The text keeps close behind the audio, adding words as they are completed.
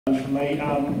For me,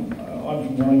 I'm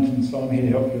from Wellington, so I'm here to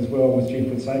help you as well, as Jeff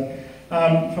would say.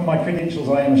 For my credentials,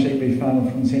 I am a sheep beef farmer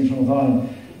from Central North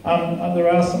Island. There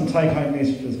are some take-home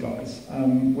messages, guys.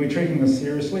 We're treating this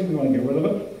seriously. We want to get rid of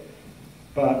it,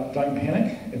 but don't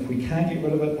panic. If we can't get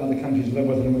rid of it, other countries live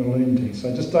with it, and we'll learn to.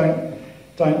 So just don't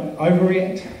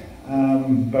overreact.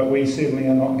 But we certainly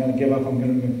are not going to give up on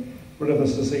getting rid of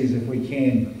this disease if we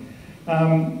can.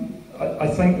 I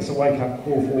think it's a wake-up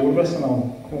call for all of us, and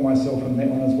I'll call myself in that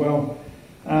one as well.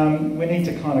 We need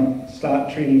to kind of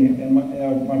start treating,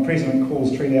 and my president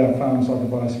calls treat our farms like a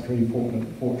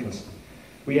biosecurity fortress.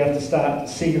 We have to start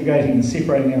segregating and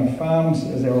separating our farms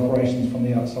as our operations from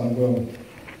the outside world.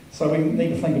 So we need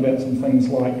to think about some things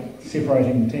like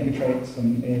separating tanker tracks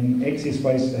and excess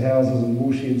waste to houses and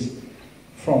wool sheds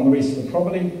from the rest of the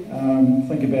property.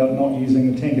 Think about not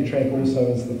using the tanker track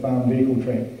also as the farm vehicle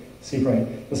track.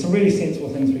 Separate. There's some really sensible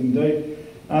things we can do.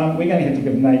 We're going to have to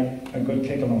give Nate a good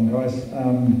kick along, guys.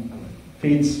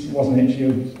 Feds wasn't actually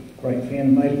a great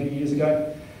fan of Nate a few years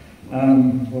ago.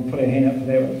 We'll put our hand up for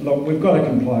that. Look, we've got to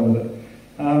comply with it.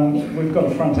 We've got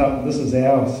to front up, this is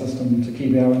our system to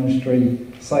keep our industry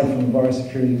safe from a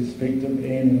biosecurity perspective and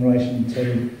in relation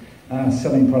to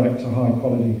selling product to high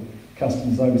quality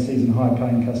customers overseas and high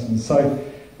paying customers. So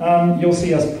you'll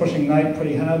see us pushing Nate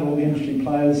pretty hard, all the industry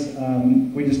players.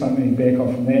 We just don't really back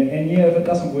off from that. And yeah, if it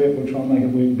doesn't work, we'll try and make it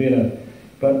work better.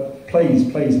 But please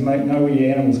know where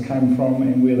your animals came from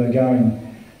and where they're going.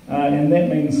 And that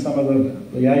means some of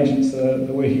the agents that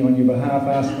are working on your behalf,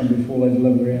 ask them before they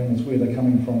deliver their animals where they're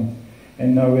coming from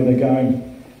and know where they're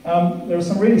going. There are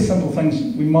some really simple things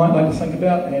we might like to think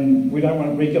about, and we don't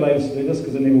want regulators to do this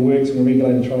because it never works when a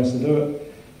regulator tries to do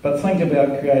it. But think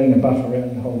about creating a buffer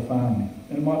around the whole farm.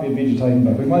 And it might be a vegetating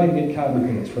buffer. We might even get carbon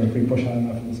credits for it if we push hard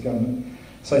enough with this government.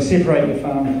 So separate your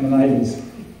farm from the neighbours.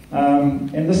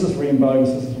 And this is from bovis,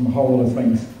 this is from a whole lot of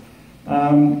things.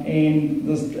 And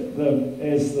this,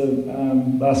 as the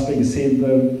last speaker said,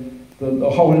 the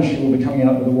whole industry will be coming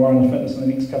out with a war on fitness in the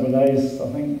next couple of days, I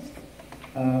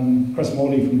think. Chris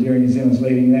Morley from Dairy New Zealand is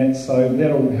leading that, so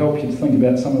that'll help you to think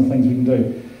about some of the things we can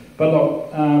do. But look,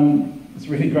 it's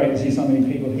really great to see so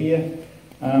many people here.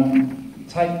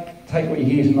 Take what you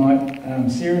hear tonight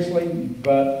seriously,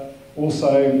 but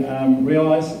also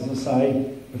realise, as I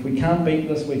say, if we can't beat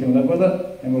this, we can live with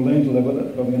it, and we'll learn to live with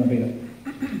it, but we're going to beat it.